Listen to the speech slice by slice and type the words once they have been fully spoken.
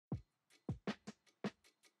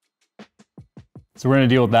So we're gonna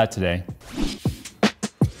deal with that today.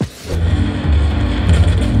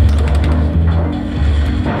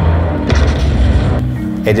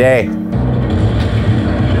 Hey, Jay.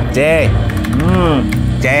 Jay.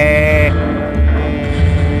 Jay.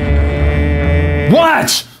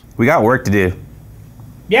 What? We got work to do.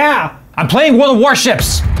 Yeah, I'm playing World of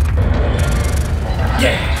Warships.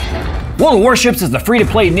 Yeah. World of Warships is the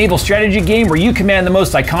free-to-play naval strategy game where you command the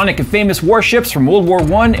most iconic and famous warships from World War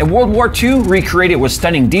I and World War II, recreated with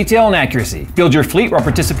stunning detail and accuracy. Build your fleet while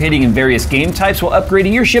participating in various game types while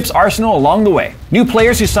upgrading your ship's arsenal along the way. New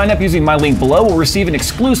players who sign up using my link below will receive an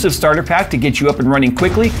exclusive starter pack to get you up and running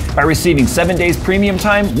quickly by receiving 7 days premium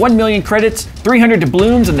time, 1 million credits, 300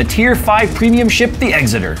 doubloons, and the Tier 5 premium ship, the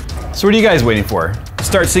Exeter. So what are you guys waiting for?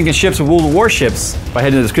 Start sinking ships with World of Warships by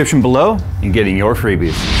heading to the description below and getting your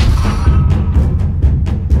freebies.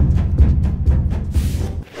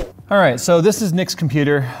 All right, so this is Nick's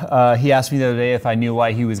computer. He asked me the other day if I knew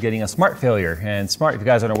why he was getting a S.M.A.R.T failure. And S.M.A.R.T, if you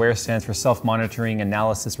guys aren't aware, stands for Self-Monitoring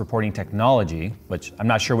Analysis Reporting Technology, which I'm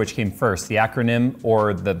not sure which came first, the acronym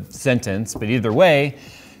or the sentence, but either way,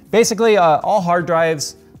 basically all hard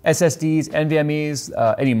drives, SSDs,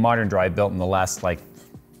 NVMEs, any modern drive built in the last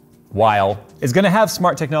while is gonna have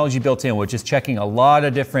S.M.A.R.T technology built in, which is checking a lot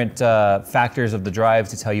of different factors of the drive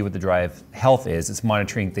to tell you what the drive health is. It's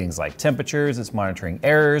monitoring things like temperatures, it's monitoring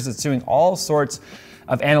errors, it's doing all sorts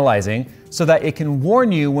of analyzing so that it can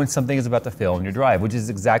warn you when something is about to fail in your drive, which is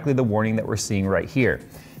exactly the warning that we're seeing right here.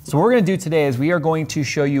 So what we're gonna do today is we are going to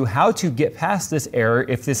show you how to get past this error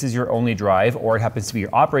if this is your only drive or it happens to be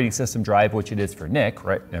your operating system drive, which it is for Nick,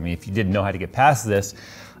 right? I mean, if you didn't know how to get past this,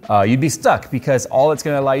 you'd be stuck because all it's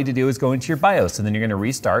gonna allow you to do is go into your BIOS and then you're gonna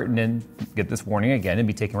restart and then get this warning again and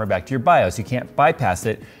be taken right back to your BIOS. You can't bypass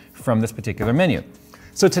it from this particular menu.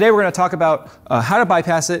 So today we're gonna talk about how to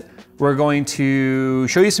bypass it. We're going to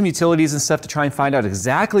show you some utilities and stuff to try and find out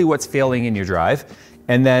exactly what's failing in your drive.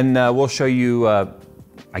 And then we'll show you,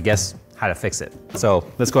 I guess, how to fix it. So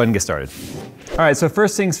let's go ahead and get started. All right, so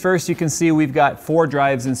first things first, you can see we've got 4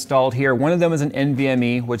 drives installed here. One of them is an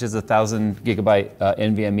NVMe, which is a 1000 gigabyte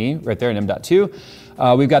NVMe right there in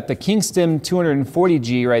M.2. We've got the Kingston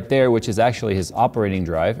 240G right there, which is actually his operating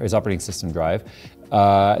drive, or his operating system drive.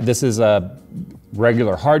 This is a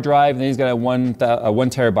regular hard drive, and then he's got a 1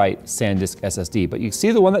 terabyte SanDisk SSD. But you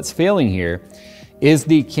see the one that's failing here is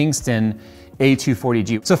the Kingston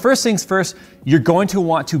A240G. So first things first, you're going to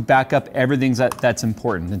want to back up everything that's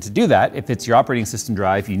important. And to do that, if it's your operating system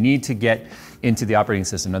drive, you need to get into the operating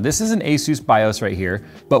system. Now this is an ASUS BIOS right here,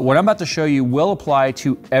 but what I'm about to show you will apply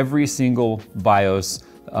to every single BIOS,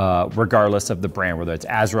 regardless of the brand, whether it's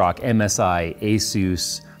ASRock, MSI,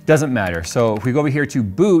 ASUS, doesn't matter. So if we go over here to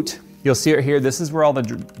boot, you'll see it here. This is where all the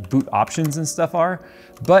boot options and stuff are.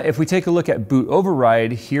 But if we take a look at boot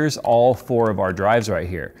override, here's all 4 of our drives right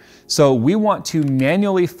here. So we want to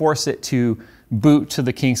manually force it to boot to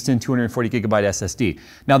the Kingston 240 gigabyte SSD.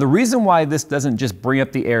 Now the reason why this doesn't just bring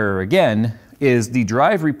up the error again is the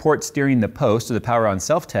drive reports during the post or the power on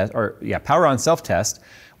self test,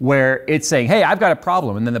 where it's saying, hey, I've got a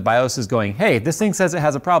problem. And then the BIOS is going, hey, this thing says it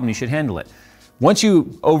has a problem, you should handle it. Once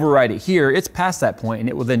you override it here, it's past that point and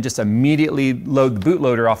it will then just immediately load the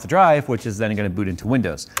bootloader off the drive, which is then gonna boot into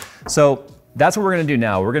Windows. So that's what we're gonna do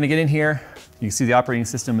now. We're gonna get in here. You can see the operating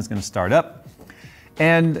system is gonna start up.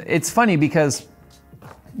 And it's funny because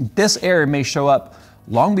this error may show up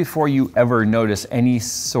long before you ever notice any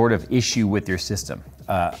sort of issue with your system.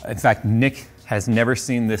 In fact, Nick has never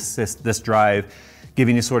seen this drive give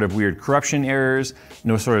any sort of weird corruption errors,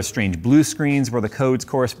 no sort of strange blue screens where the codes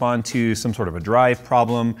correspond to some sort of a drive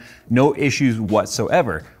problem, no issues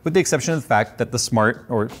whatsoever, with the exception of the fact that the S.M.A.R.T,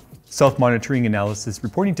 or Self-Monitoring Analysis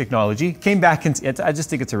Reporting Technology, came back and I just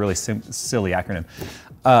think it's a really silly acronym,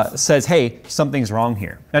 says, hey, something's wrong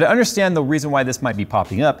here. Now to understand the reason why this might be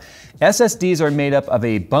popping up, SSDs are made up of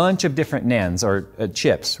a bunch of different NANDs, or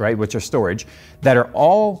chips, right, which are storage, that are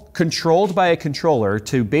all controlled by a controller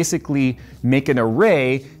to basically make an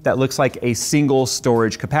array that looks like a single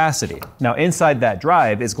storage capacity. Now inside that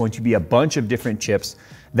drive is going to be a bunch of different chips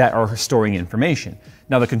that are storing information.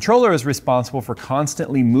 Now the controller is responsible for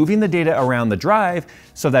constantly moving the data around the drive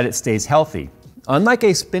so that it stays healthy. Unlike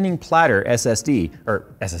a spinning platter SSD,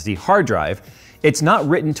 or SSD hard drive, it's not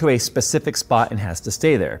written to a specific spot and has to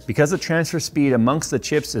stay there. Because the transfer speed amongst the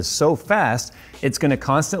chips is so fast, it's gonna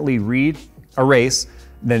constantly read, erase,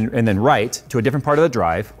 and then write to a different part of the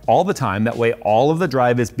drive all the time. That way all of the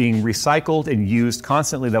drive is being recycled and used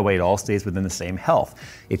constantly. That way it all stays within the same health.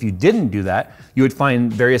 If you didn't do that, you would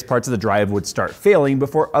find various parts of the drive would start failing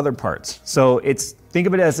before other parts. So think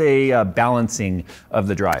of it as a balancing of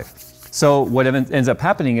the drive. So what ends up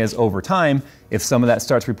happening is over time, if some of that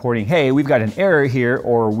starts reporting, hey, we've got an error here,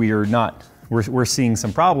 or we're seeing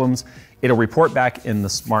some problems, it'll report back in the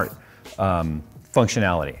S.M.A.R.T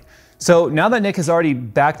functionality. So now that Nick has already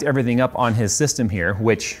backed everything up on his system here,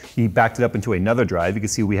 which he backed it up into another drive, you can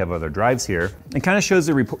see we have other drives here, it kind of shows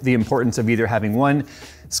the importance of either having one,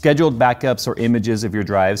 scheduled backups or images of your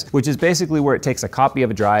drives, which is basically where it takes a copy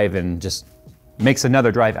of a drive and just makes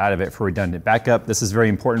another drive out of it for redundant backup. This is very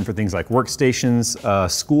important for things like workstations,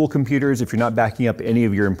 school computers, if you're not backing up any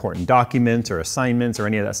of your important documents or assignments or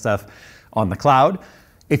any of that stuff on the cloud.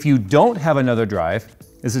 If you don't have another drive,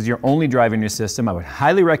 this is your only drive in your system, I would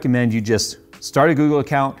highly recommend you just start a Google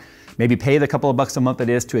account, maybe pay the couple of bucks a month it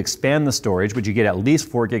is to expand the storage, but you get at least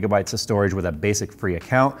 4 gigabytes of storage with a basic free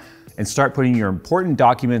account, and start putting your important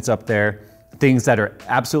documents up there, things that are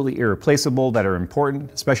absolutely irreplaceable, that are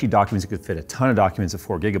important, especially documents. You could fit a ton of documents at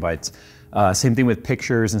 4 gigabytes. Same thing with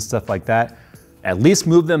pictures and stuff like that. At least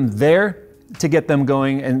move them there to get them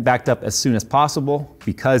going and backed up as soon as possible,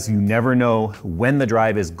 because you never know when the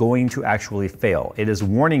drive is going to actually fail. It is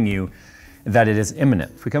warning you that it is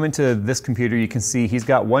imminent. If we come into this computer, you can see he's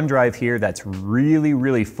got one drive here that's really,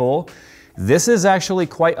 really full. This is actually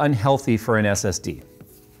quite unhealthy for an SSD.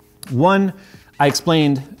 One, I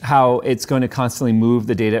explained how it's going to constantly move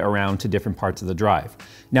the data around to different parts of the drive.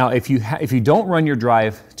 Now, if you don't run your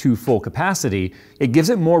drive to full capacity, it gives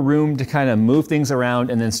it more room to kind of move things around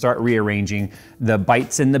and then start rearranging the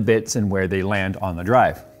bytes and the bits and where they land on the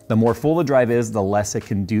drive. The more full the drive is, the less it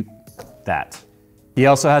can do that. He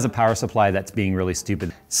also has a power supply that's being really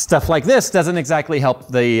stupid. Stuff like this doesn't exactly help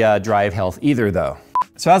the drive health either though.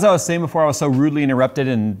 So as I was saying before, I was so rudely interrupted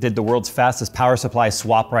and did the world's fastest power supply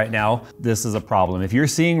swap right now. This is a problem. If you're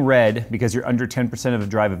seeing red because you're under 10% of the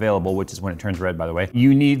drive available, which is when it turns red by the way,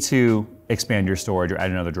 you need to expand your storage or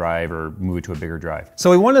add another drive or move it to a bigger drive.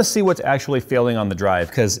 So we want to see what's actually failing on the drive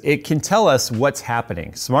because it can tell us what's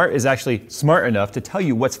happening. S.M.A.R.T is actually smart enough to tell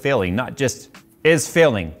you what's failing, not just is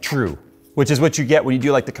failing true, which is what you get when you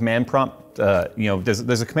do like the command prompt.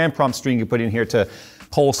 There's a command prompt string you put in here to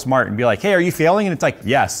poll S.M.A.R.T and be like, hey, are you failing? And it's like,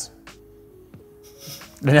 yes.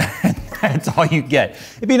 That's all you get.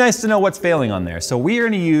 It'd be nice to know what's failing on there. So we are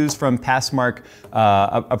going to use from passmark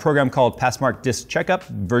a program called passmark disk checkup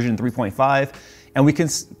version 3.5, and we can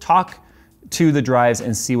talk to the drives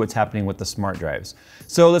and see what's happening with the S.M.A.R.T drives.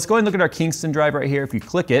 So let's go ahead and look at our Kingston drive right here. If you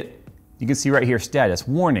click it, you can see right here, status,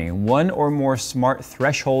 warning, 1 or more S.M.A.R.T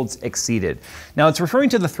thresholds exceeded. Now it's referring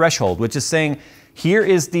to the threshold, which is saying, here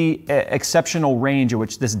is the exceptional range in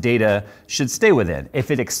which this data should stay within.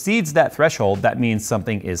 If it exceeds that threshold, that means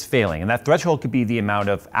something is failing. And that threshold could be the amount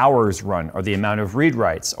of hours run, or the amount of read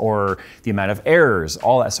writes, or the amount of errors,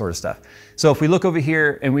 all that sort of stuff. So if we look over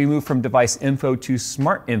here and we move from device info to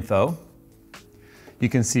S.M.A.R.T info, you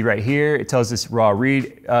can see right here, it tells us raw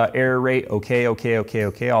read error rate, okay,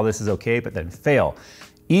 all this is okay, but then fail.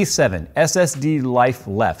 E7, SSD life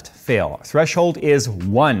left, fail. Threshold is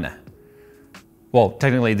 1. Well,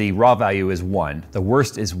 technically the raw value is 1, the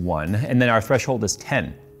worst is 1, and then our threshold is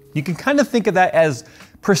 10. You can kind of think of that as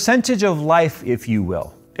percentage of life, if you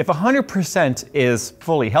will. If 100% is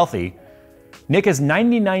fully healthy, Nick is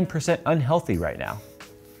 99% unhealthy right now.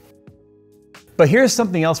 But here's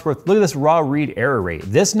something else look at this raw read error rate.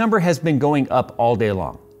 This number has been going up all day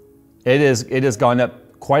long. It has gone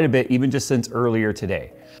up quite a bit, even just since earlier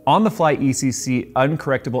today. On the fly ECC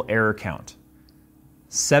uncorrectable error count.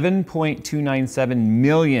 7.297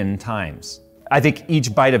 million times. I think each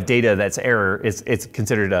byte of data that's error it's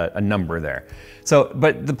considered a number there. So,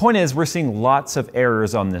 but the point is we're seeing lots of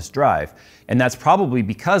errors on this drive, and that's probably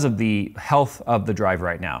because of the health of the drive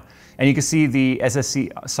right now. And you can see the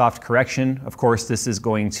SSC soft correction. Of course, this is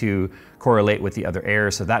going to correlate with the other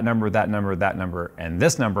errors. So that number, that number, that number, and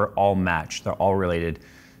this number all match. They're all related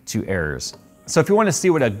to errors. So if you want to see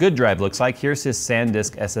what a good drive looks like, here's his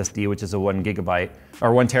SanDisk SSD, which is a 1 gigabyte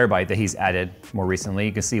or 1 terabyte that he's added more recently.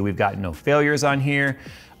 You can see we've got no failures on here.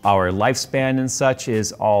 Our lifespan and such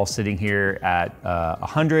is all sitting here at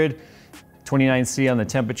 100, 29C on the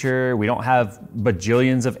temperature. We don't have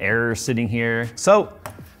bajillions of errors sitting here. So,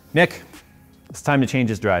 Nick, it's time to change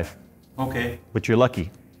his drive. Okay. But you're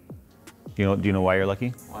lucky. Do you know why you're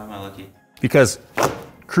lucky? Why am I lucky? Because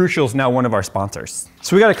Crucial is now one of our sponsors.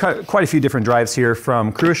 So we got quite a few different drives here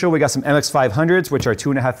from Crucial. We got some MX500s, which are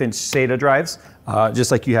 2.5-inch SATA drives,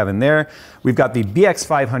 just like you have in there. We've got the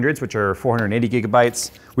BX500s, which are 480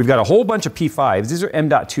 gigabytes. We've got a whole bunch of P5s. These are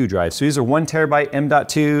M.2 drives. So these are 1 terabyte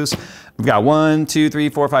M.2s. We've got 1, 2, 3,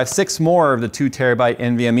 4, 5, 6 more of the 2 terabyte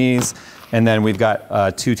NVMEs. And then we've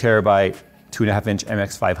got 2 terabyte, 2.5-inch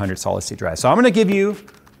MX500 solid state drive. So I'm gonna give you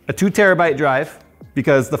a 2 terabyte drive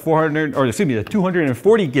because the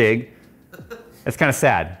 240 gig, it's kind of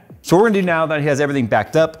sad. So what we're gonna do now that he has everything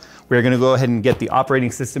backed up, we're gonna go ahead and get the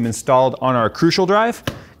operating system installed on our Crucial drive,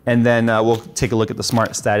 and then we'll take a look at the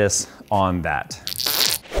S.M.A.R.T status on that.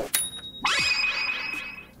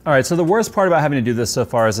 All right, so the worst part about having to do this so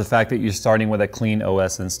far is the fact that you're starting with a clean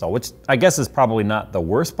OS install, which I guess is probably not the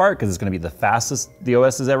worst part because it's gonna be the fastest the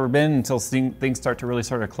OS has ever been until things start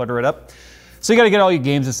to clutter it up. So you gotta get all your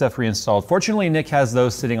games and stuff reinstalled. Fortunately, Nick has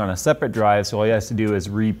those sitting on a separate drive, so all he has to do is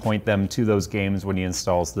repoint them to those games when he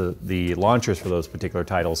installs the launchers for those particular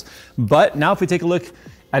titles. But now if we take a look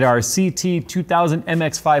at our CT2000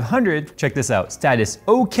 MX500, check this out, status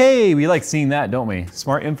okay. We like seeing that, don't we?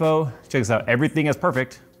 S.M.A.R.T info, check this out, everything is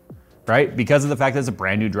perfect. Right? Because of the fact that it's a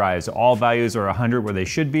brand new drive. So all values are 100 where they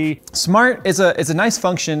should be. S.M.A.R.T is a nice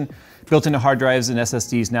function built into hard drives and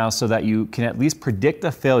SSDs now so that you can at least predict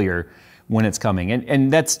a failure when it's coming.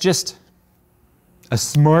 And that's just a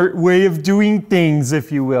smart way of doing things,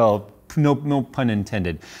 if you will. No pun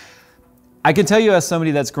intended. I can tell you as somebody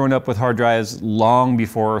that's grown up with hard drives long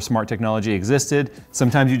before S.M.A.R.T technology existed,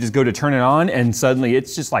 sometimes you just go to turn it on and suddenly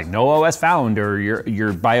it's just like no OS found, or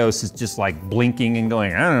your BIOS is just like blinking and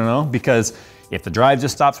going, I don't know, because if the drive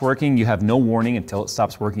just stops working, you have no warning until it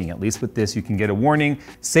stops working. At least with this, you can get a warning,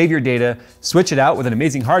 save your data, switch it out with an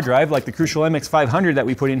amazing hard drive like the Crucial MX500 that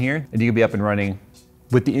we put in here, and you can be up and running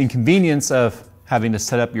with the inconvenience of having to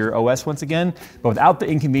set up your OS once again, but without the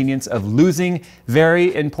inconvenience of losing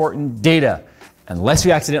very important data, unless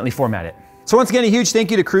you accidentally format it. So once again, a huge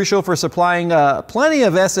thank you to Crucial for supplying plenty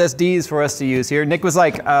of SSDs for us to use here. Nick was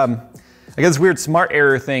like, I got this weird S.M.A.R.T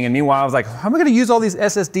error thing, and meanwhile I was like, how am I gonna use all these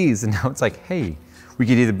SSDs? And now it's like, hey, we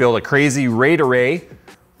could either build a crazy RAID array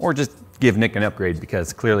or just give Nick an upgrade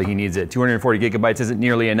because clearly he needs it. 240 gigabytes isn't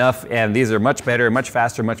nearly enough, and these are much better, much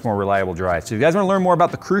faster, much more reliable drives. So if you guys wanna learn more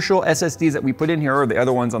about the Crucial SSDs that we put in here or the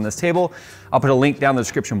other ones on this table, I'll put a link down in the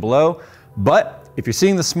description below. But if you're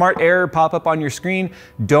seeing the S.M.A.R.T error pop up on your screen,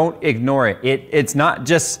 don't ignore it. It's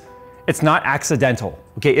not accidental,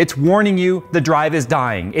 okay? It's warning you the drive is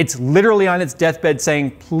dying. It's literally on its deathbed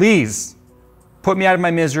saying, please put me out of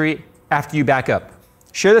my misery after you back up.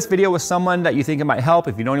 Share this video with someone that you think it might help.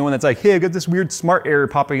 If you know anyone that's like, hey, I got this weird S.M.A.R.T error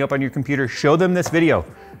popping up on your computer, show them this video.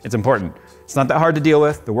 It's important. It's not that hard to deal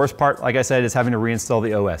with. The worst part, like I said, is having to reinstall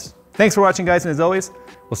the OS. Thanks for watching, guys, and as always,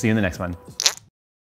 we'll see you in the next one.